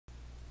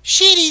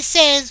Shitty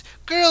says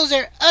girls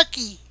are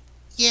ucky.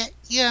 Yeah,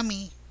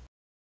 yummy.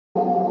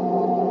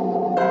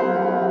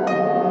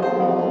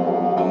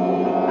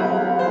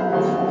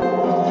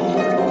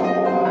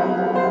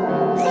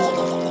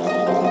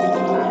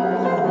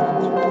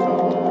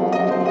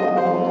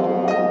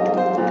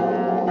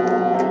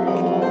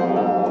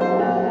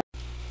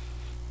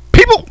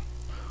 People,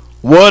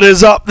 what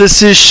is up?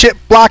 This is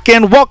SH-TBLOCK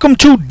and welcome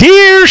to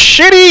Dear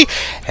Shitty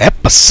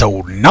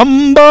episode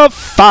number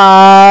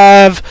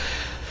 5.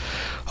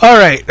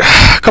 Alright,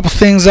 a couple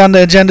things on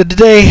the agenda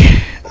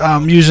today.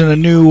 I'm using a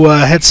new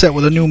headset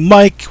with a new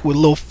mic with a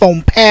little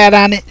foam pad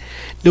on it.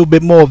 A little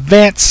bit more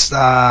advanced.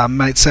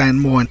 Might sound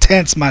more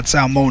intense, might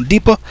sound more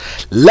deeper.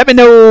 Let me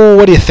know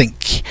what do you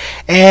think.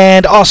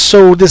 And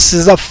also, this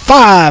is a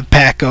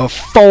 5-pack of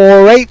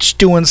 4H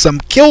doing some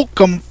kill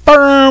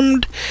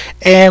confirmed.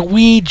 And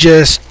we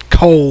just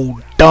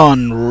cold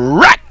done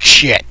wreck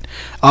shit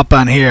up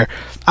on here.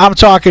 I'm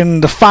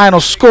talking the final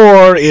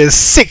score is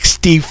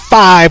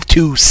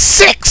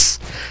 65-6.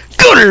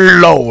 Good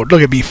lord,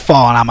 look at me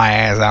falling on my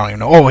ass. I don't even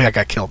know. Oh, I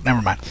got killed.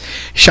 Never mind.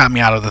 Shot me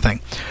out of the thing.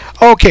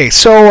 Okay,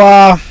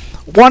 so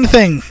one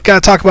thing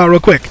gotta talk about real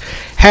quick.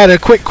 Had a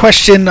quick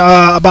question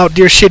about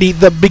Dear Shitty.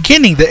 The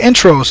beginning, the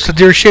intros to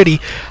Dear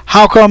Shitty.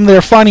 How come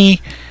they're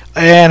funny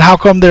and how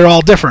come they're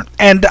all different?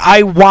 And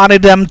I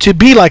wanted them to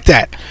be like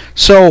that.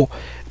 So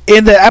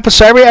in the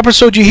episode, every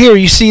episode you hear,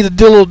 you see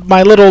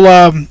my little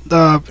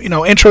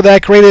intro that I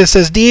created. It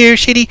says Dear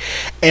Shitty,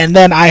 and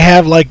then I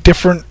have like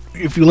different.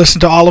 If you listen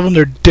to all of them,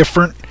 they're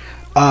different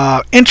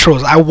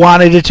intros. I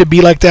wanted it to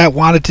be like that.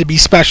 Wanted it to be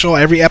special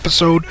every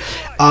episode,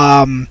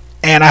 and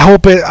I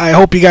hope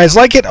you guys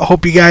like it. I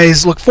hope you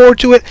guys look forward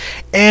to it.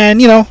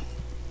 And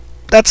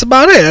that's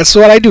about it. That's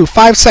what I do.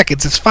 5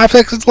 seconds. It's 5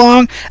 seconds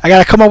long. I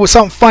gotta come up with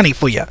something funny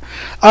for you.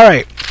 All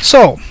right.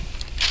 So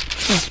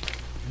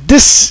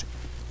this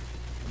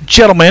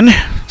gentleman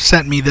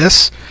sent me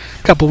this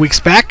a couple weeks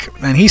back,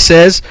 and he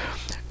says,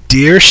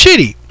 "Dear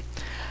Shitty,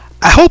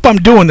 I hope I'm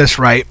doing this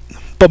right.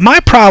 But my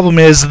problem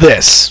is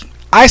this.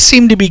 I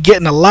seem to be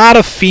getting a lot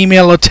of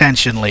female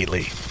attention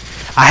lately.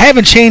 I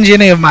haven't changed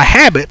any of my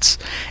habits,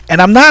 and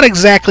I'm not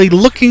exactly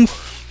looking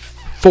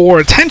for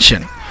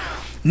attention.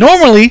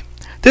 Normally,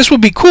 this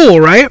would be cool,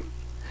 right?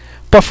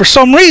 But for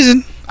some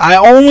reason, I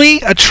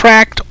only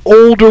attract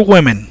older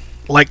women,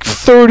 like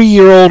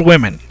 30-year-old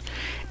women.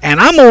 And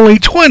I'm only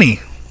 20.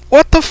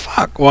 What the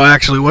fuck? Well,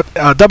 actually,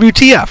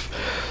 WTF?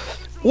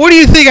 What do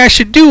you think I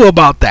should do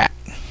about that?"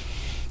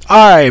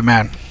 Alright,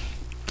 man.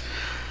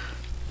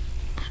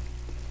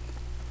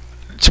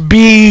 To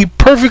be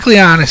perfectly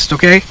honest,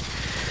 okay?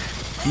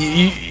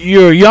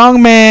 You're a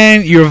young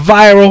man, you're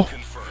viral,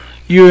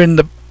 you're in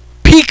the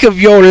peak of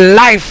your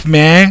life,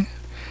 man.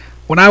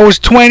 When I was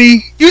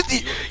 20,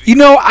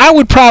 I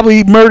would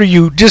probably murder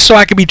you just so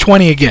I could be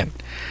 20 again.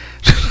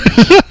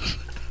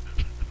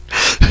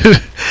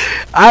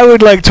 I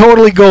would like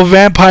totally go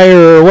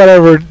vampire or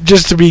whatever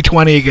just to be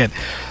 20 again.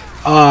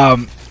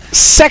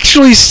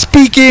 Sexually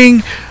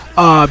speaking,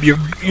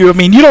 you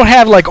don't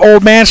have like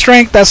old man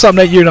strength. That's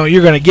something that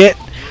you're gonna get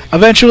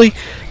eventually,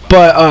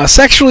 but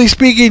sexually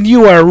speaking,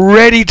 you are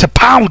ready to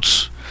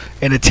pounce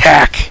and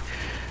attack.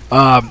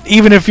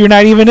 Even if you're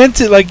not even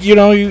into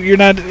you're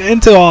not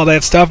into all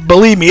that stuff.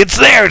 Believe me, it's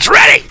there. It's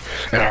ready.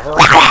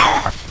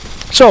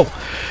 So,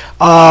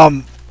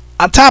 on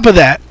top of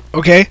that,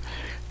 okay,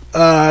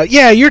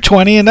 yeah, you're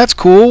 20 and that's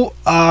cool.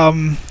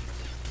 And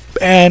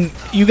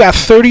you got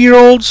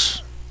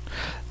 30-year-olds.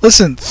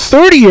 Listen,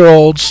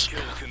 30-year-olds,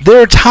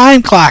 their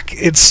time clock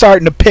is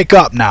starting to pick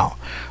up now.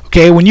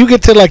 Okay, when you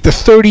get to like the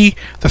 30,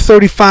 the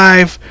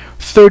 35,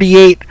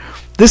 38,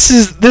 this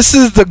is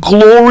the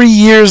glory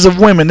years of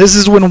women. This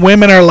is when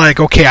women are like,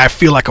 okay, I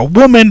feel like a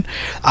woman.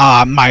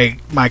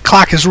 My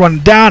clock is running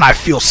down. I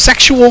feel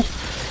sexual.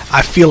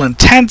 I feel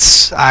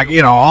intense.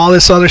 All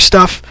this other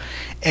stuff,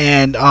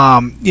 and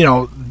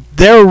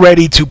they're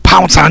ready to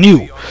pounce on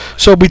you.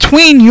 So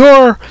between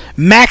your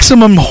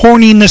maximum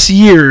horniness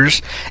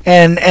years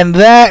and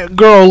that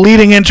girl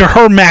leading into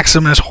her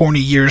maximum horny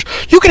years,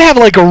 you can have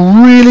like a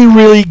really,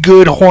 really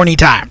good horny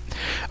time.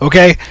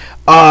 Okay?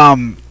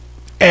 And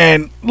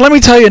let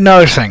me tell you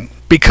another thing,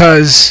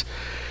 because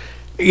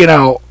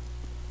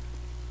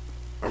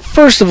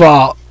first of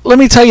all, let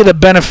me tell you the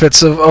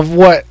benefits of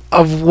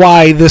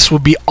why this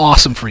would be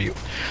awesome for you.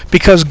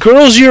 Because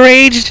girls your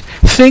age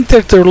think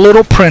that they're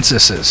little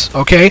princesses,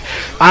 okay?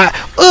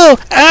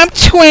 I'm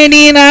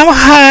 20 and I'm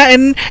hot,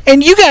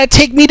 and you gotta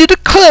take me to the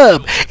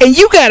club, and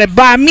you gotta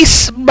buy me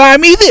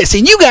this,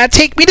 and you gotta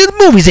take me to the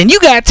movies, and you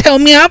gotta tell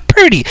me I'm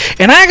pretty,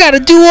 and I gotta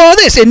do all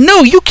this, and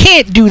no, you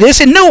can't do this,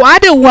 and no, I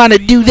don't want to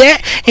do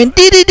that, and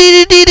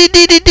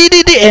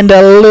and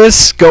the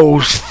list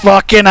goes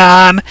fucking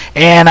on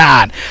and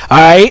on. All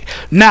right,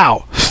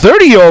 now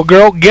 30-year-old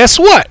girl, guess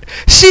what?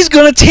 She's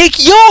gonna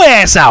take your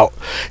ass out.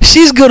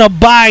 She's gonna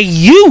buy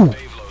you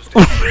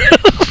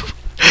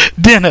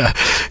dinner.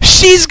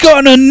 She's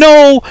gonna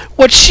know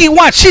what she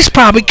wants. She's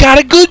probably got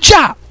a good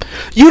job.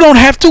 You don't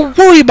have to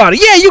worry about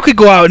it. Yeah, you could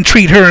go out and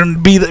treat her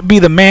and be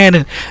the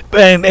man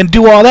and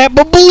do all that,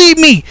 but believe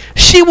me,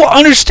 she will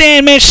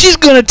understand, man. She's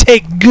gonna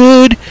take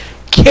good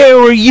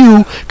care of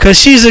you because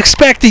she's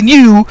expecting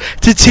you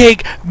to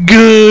take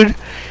good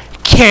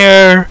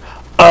care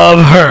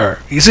of her.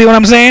 You see what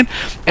I'm saying?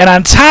 And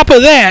on top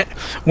of that,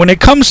 when it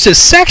comes to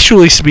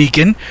sexually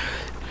speaking,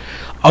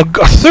 a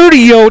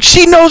 30-year-old,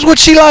 she knows what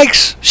she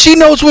likes. She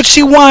knows what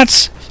she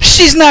wants.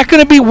 She's not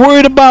going to be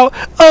worried about,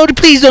 oh,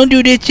 please don't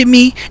do this to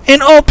me,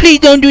 and oh, please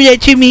don't do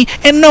that to me,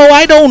 and no,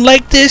 I don't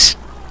like this,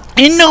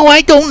 and no,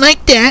 I don't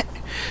like that.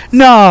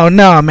 No,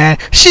 man.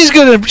 She's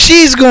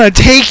gonna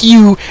take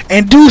you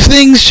and do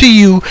things to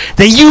you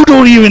that you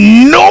don't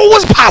even know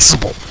was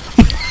possible.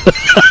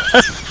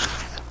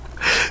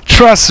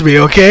 Trust me,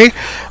 okay?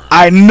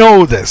 I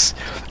know this.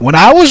 When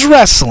I was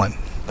wrestling,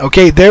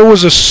 okay, there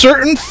was a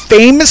certain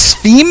famous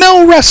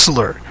female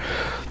wrestler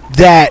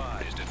that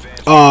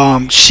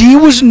she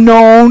was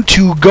known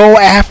to go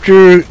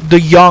after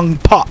the young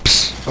pups.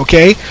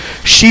 Okay,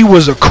 she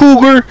was a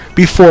cougar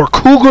before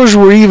cougars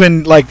were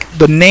even like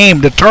the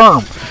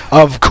term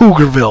of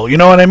Cougarville. You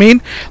know what I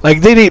mean?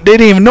 Like they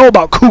didn't even know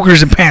about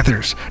cougars and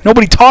panthers.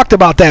 Nobody talked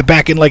about that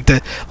back in like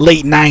the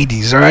late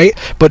 90s. All right,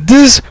 but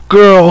this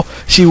girl,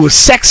 she was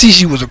sexy.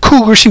 She was a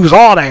cougar. She was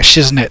all that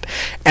shiznit.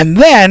 And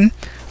then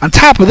on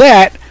top of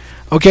that,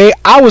 okay,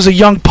 I was a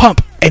young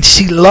pup, and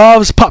she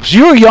loves pups.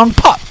 You're a young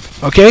pup.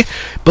 Okay,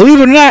 believe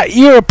it or not,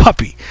 you're a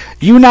puppy.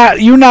 You're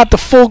not the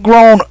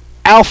full-grown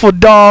alpha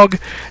dog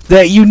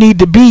that you need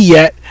to be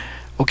yet.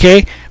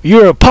 Okay,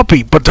 you're a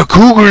puppy, but the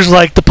cougars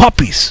like the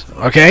puppies.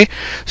 Okay,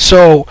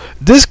 so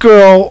this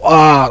girl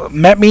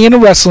met me in a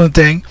wrestling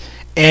thing,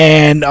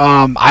 and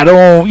I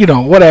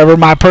don't, whatever.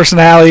 My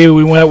personality,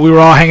 we were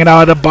all hanging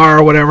out at a bar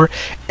or whatever,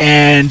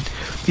 and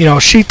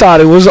she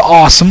thought it was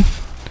awesome,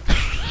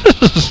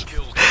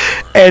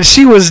 and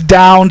she was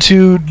down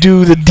to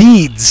do the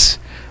deeds.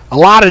 A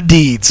lot of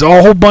deeds,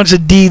 a whole bunch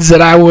of deeds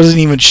that I wasn't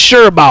even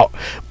sure about,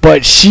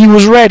 but she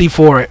was ready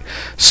for it.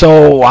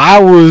 So I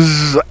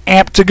was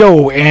amped to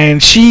go,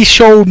 and she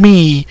showed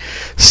me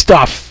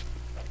stuff,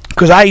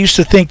 because I used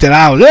to think that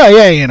I was,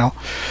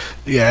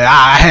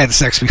 I had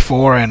sex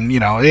before, and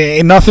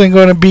ain't nothing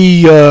gonna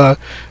be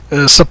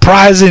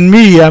surprising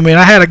me. I mean,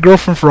 I had a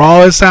girlfriend for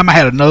all this time. I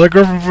had another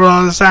girlfriend for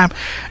all this time.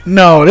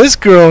 No, this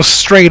girl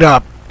straight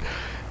up,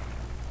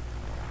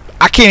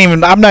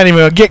 I'm not even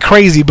gonna get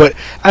crazy, but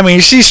I mean,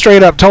 she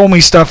straight up told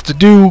me stuff to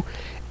do,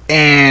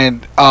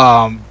 and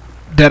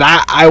that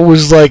I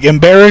was like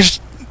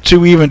embarrassed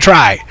to even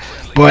try.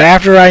 But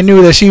after I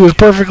knew that she was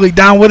perfectly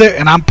down with it,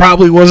 and I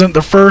probably wasn't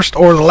the first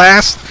or the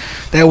last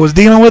that was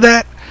dealing with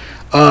that,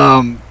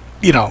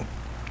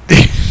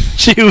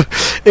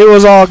 it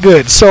was all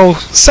good. So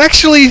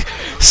sexually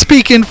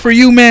speaking, for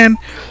you, man,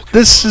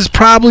 this is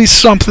probably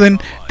something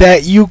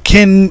that you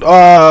can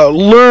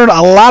learn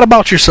a lot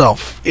about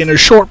yourself in a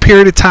short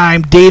period of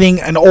time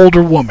dating an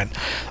older woman.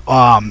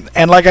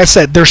 And like I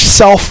said, they're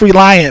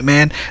self-reliant,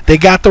 man. They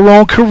got their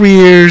own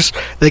careers.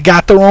 They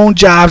got their own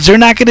jobs. They're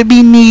not going to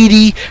be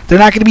needy. They're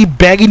not going to be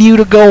begging you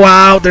to go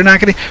out. They're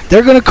going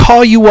to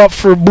call you up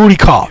for a booty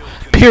call,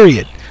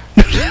 period.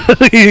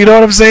 You know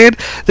what I'm saying?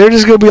 They're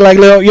just going to be like,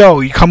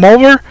 yo, you come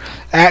over.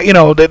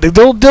 They'll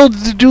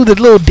do the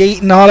little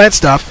date and all that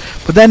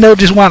stuff, but then they'll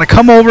just want to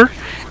come over,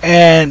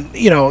 and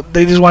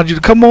they just want you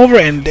to come over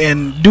and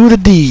do the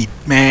deed,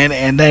 man,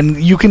 and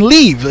then you can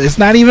leave. It's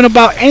not even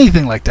about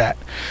anything like that.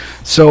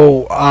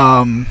 So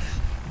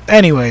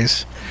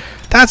anyways,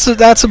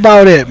 that's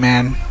about it,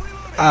 man.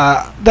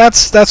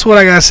 That's what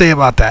I gotta say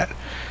about that.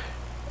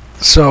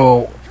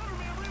 So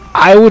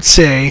I would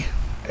say,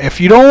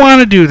 if you don't want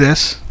to do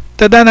this,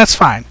 then that's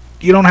fine.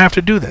 You don't have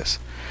to do this,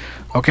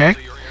 okay?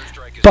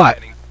 But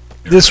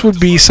this would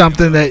be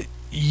something that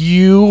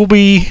you'll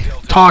be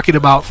talking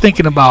about,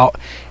 thinking about,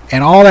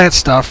 and all that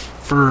stuff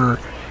for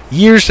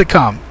years to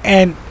come.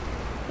 And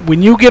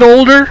when you get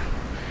older,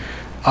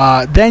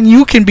 then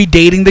you can be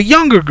dating the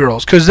younger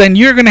girls, because then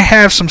you're going to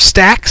have some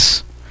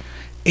stacks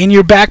in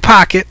your back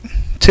pocket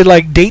to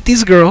like date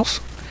these girls.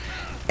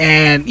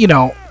 And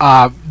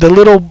the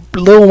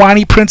little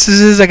whiny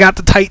princesses that got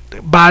the tight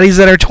bodies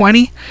that are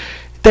 20,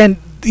 then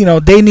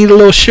they need a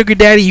little sugar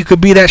daddy. You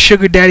could be that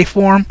sugar daddy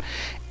for them.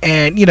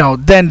 And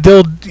then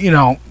they'll,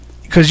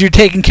 because you're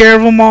taking care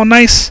of them all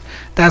nice,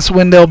 that's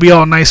when they'll be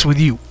all nice with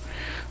you.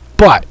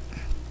 But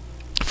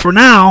for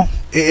now,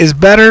 it is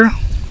better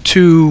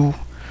to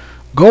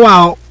go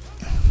out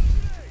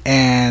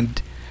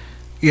and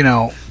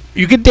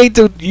you could date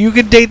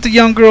the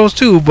young girls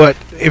too. But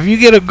if you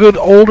get a good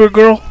older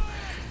girl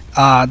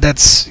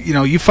that's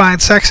you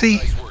find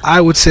sexy,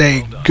 I would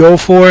say go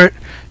for it.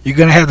 You're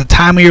gonna have the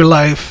time of your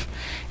life.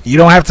 You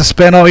don't have to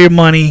spend all your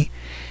money.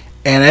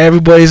 And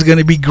everybody's going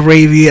to be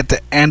gravy at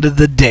the end of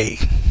the day.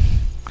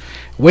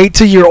 Wait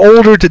till you're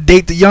older to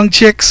date the young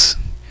chicks.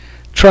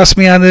 Trust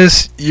me on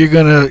this. You're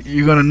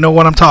gonna know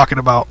what I'm talking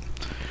about.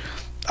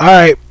 All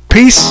right.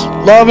 Peace,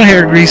 love, and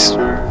hair grease.